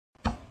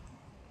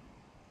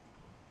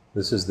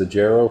This is the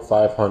Gero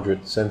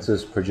 500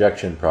 Census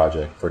Projection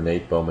Project for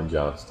Nate Bowman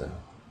Johnston.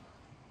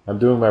 I'm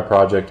doing my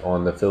project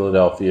on the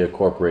Philadelphia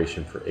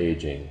Corporation for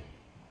Aging,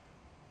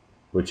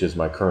 which is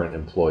my current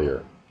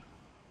employer.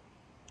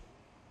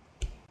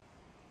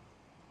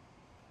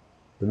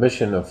 The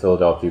mission of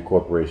Philadelphia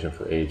Corporation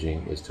for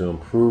Aging is to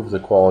improve the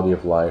quality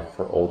of life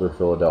for older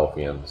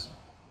Philadelphians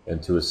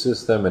and to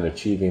assist them in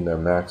achieving their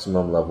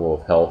maximum level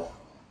of health,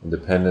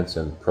 independence,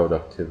 and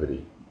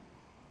productivity.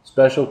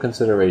 Special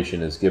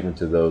consideration is given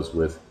to those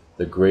with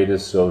the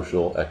greatest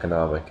social,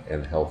 economic,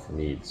 and health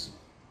needs.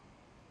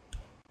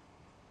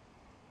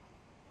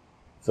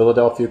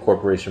 Philadelphia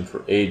Corporation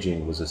for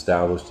Aging was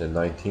established in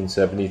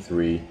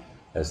 1973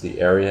 as the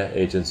Area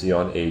Agency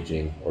on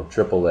Aging, or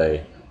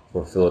AAA,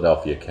 for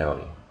Philadelphia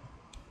County.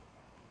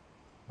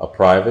 A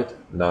private,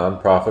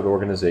 non-profit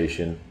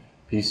organization,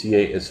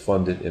 PCA is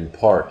funded in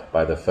part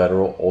by the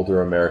Federal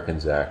Older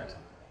Americans Act,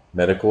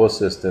 medical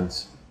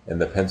assistance, and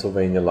the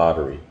Pennsylvania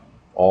Lottery,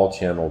 all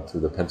channeled through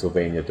the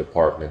Pennsylvania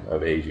Department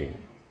of Aging.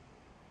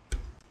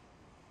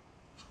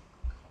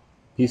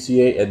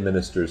 PCA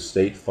administers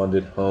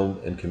state-funded home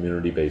and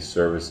community-based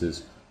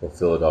services for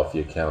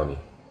Philadelphia County,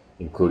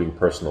 including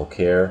personal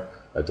care,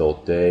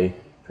 adult day,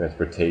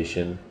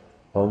 transportation,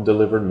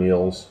 home-delivered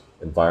meals,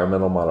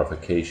 environmental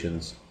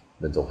modifications,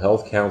 mental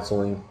health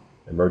counseling,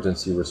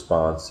 emergency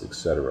response,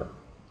 etc.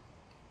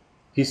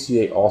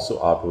 PCA also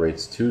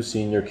operates 2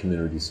 senior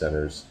community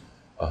centers,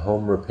 a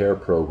home repair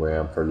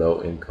program for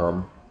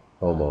low-income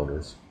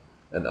homeowners,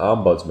 an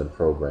ombudsman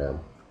program,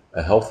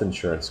 a health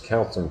insurance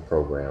counseling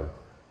program,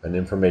 an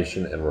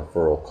information and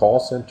referral call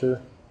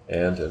center,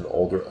 and an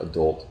older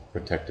adult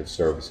protective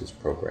services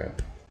program.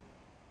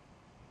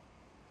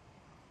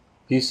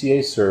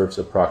 PCA serves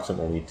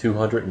approximately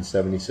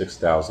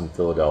 276,000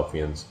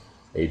 Philadelphians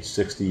aged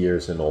 60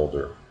 years and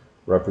older,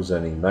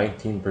 representing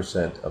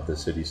 19% of the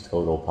city's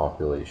total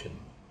population.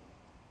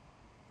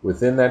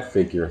 Within that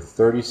figure,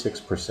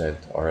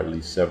 36% are at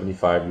least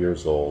 75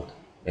 years old,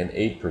 and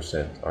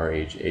 8% are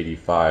age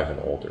 85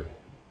 and older.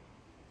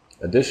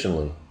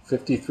 Additionally,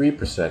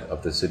 53%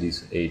 of the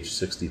city's age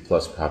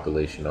 60-plus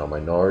population are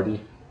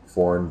minority,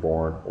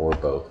 foreign-born, or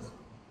both.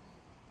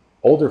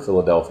 Older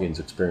Philadelphians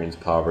experience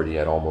poverty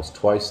at almost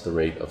twice the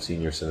rate of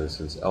senior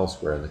citizens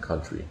elsewhere in the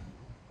country,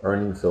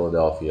 earning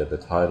Philadelphia the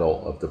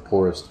title of the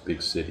poorest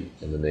big city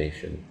in the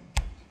nation.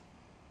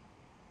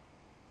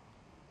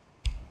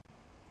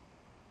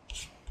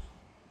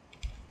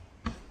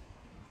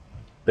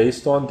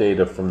 Based on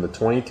data from the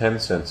 2010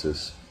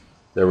 census,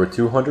 there were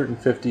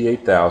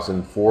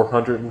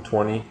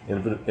 258,420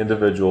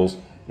 individuals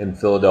in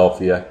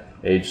Philadelphia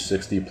aged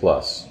 60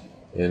 plus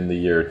in the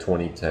year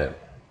 2010.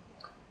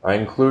 I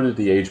included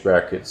the age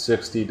bracket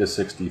 60 to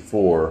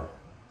 64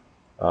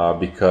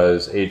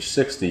 because age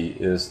 60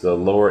 is the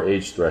lower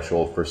age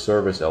threshold for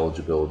service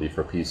eligibility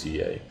for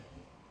PCA.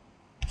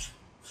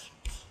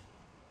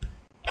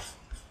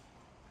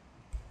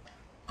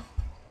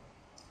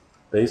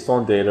 Based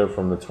on data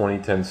from the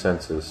 2010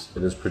 census,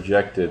 it is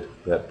projected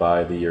that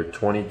by the year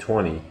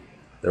 2020,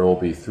 there will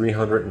be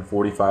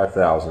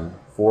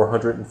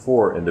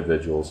 345,404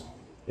 individuals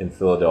in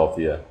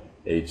Philadelphia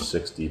age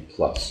 60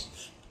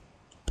 plus.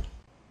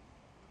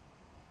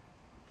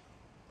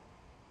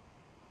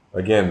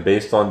 Again,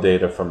 based on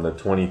data from the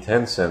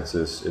 2010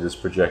 census, it is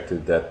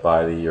projected that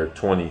by the year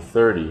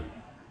 2030,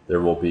 there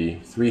will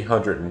be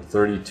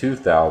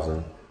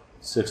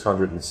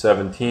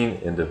 332,617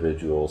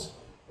 individuals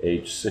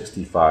age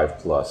 65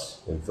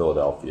 plus in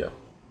Philadelphia.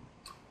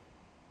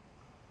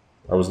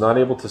 I was not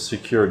able to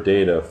secure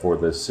data for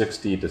the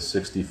 60 to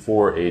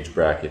 64 age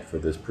bracket for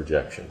this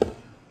projection.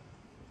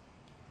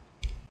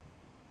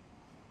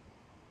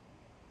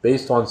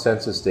 Based on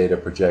census data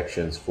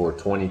projections for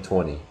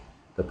 2020,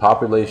 the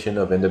population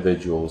of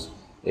individuals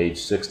age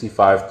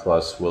 65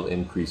 plus will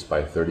increase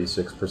by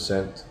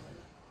 36%.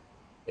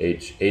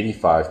 Age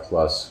 85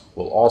 plus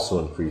will also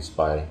increase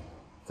by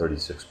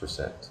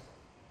 36%.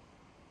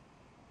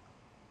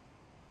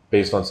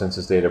 Based on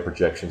census data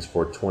projections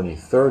for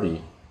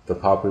 2030, the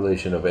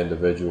population of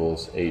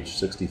individuals age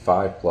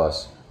 65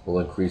 plus will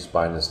increase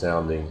by an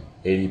astounding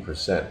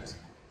 80%.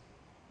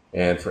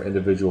 And for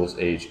individuals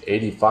age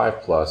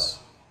 85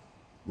 plus,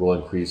 will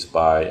increase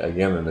by,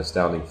 again, an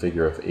astounding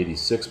figure of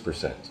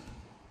 86%.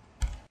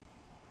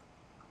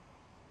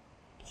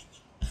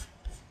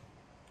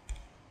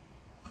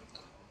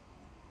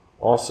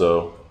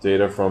 Also,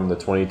 data from the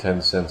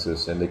 2010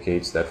 census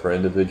indicates that for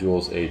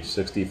individuals age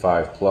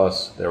 65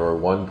 plus, there were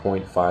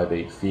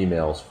 1.58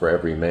 females for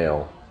every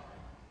male,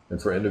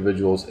 and for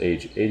individuals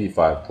age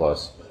 85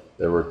 plus,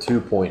 there were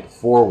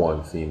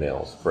 2.41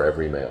 females for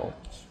every male.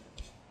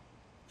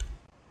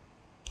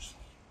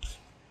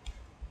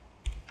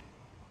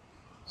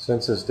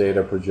 Census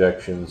data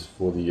projections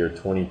for the year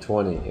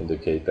 2020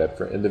 indicate that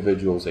for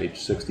individuals age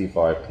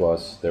 65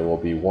 plus, there will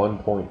be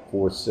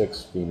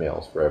 1.46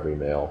 females for every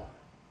male,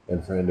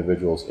 and for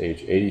individuals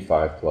age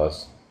 85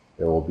 plus,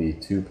 there will be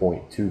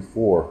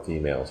 2.24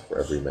 females for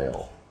every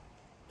male.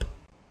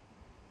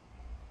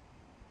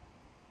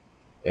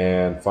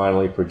 And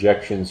finally,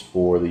 projections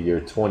for the year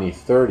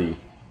 2030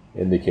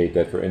 indicate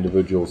that for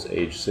individuals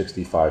age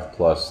 65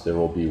 plus, there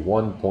will be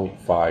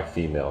 1.5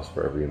 females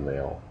for every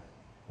male.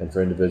 And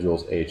for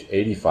individuals age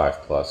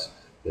 85 plus,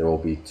 there will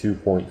be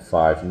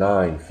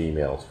 2.59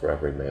 females for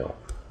every male.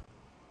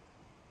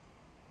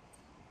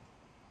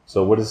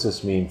 So what does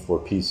this mean for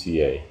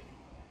PCA?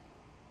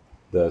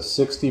 The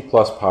 60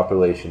 plus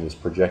population is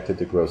projected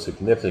to grow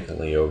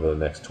significantly over the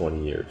next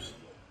 20 years.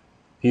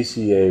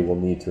 PCA will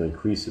need to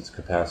increase its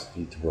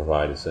capacity to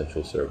provide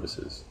essential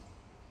services.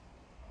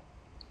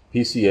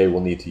 PCA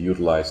will need to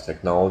utilize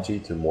technology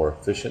to more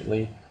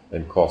efficiently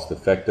and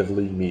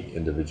cost-effectively meet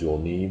individual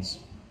needs,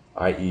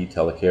 i.e.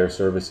 telecare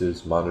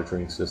services,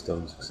 monitoring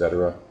systems,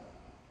 etc.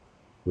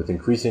 With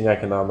increasing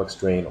economic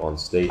strain on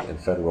state and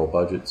federal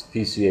budgets,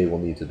 PCA will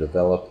need to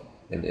develop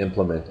and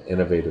implement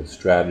innovative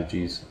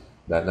strategies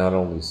that not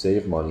only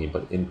save money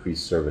but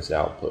increase service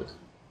output.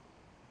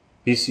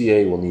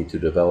 PCA will need to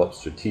develop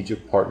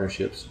strategic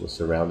partnerships with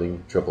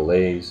surrounding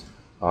AAAs,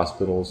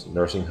 hospitals,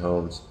 nursing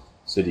homes,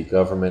 city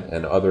government,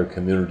 and other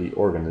community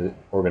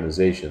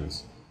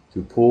organizations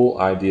to pool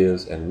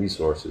ideas and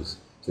resources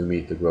to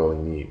meet the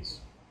growing needs.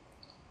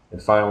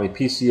 And finally,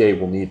 PCA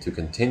will need to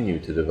continue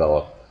to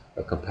develop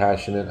a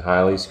compassionate,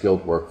 highly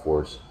skilled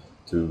workforce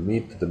to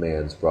meet the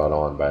demands brought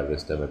on by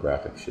this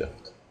demographic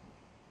shift.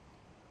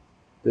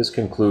 This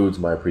concludes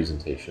my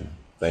presentation.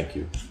 Thank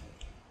you.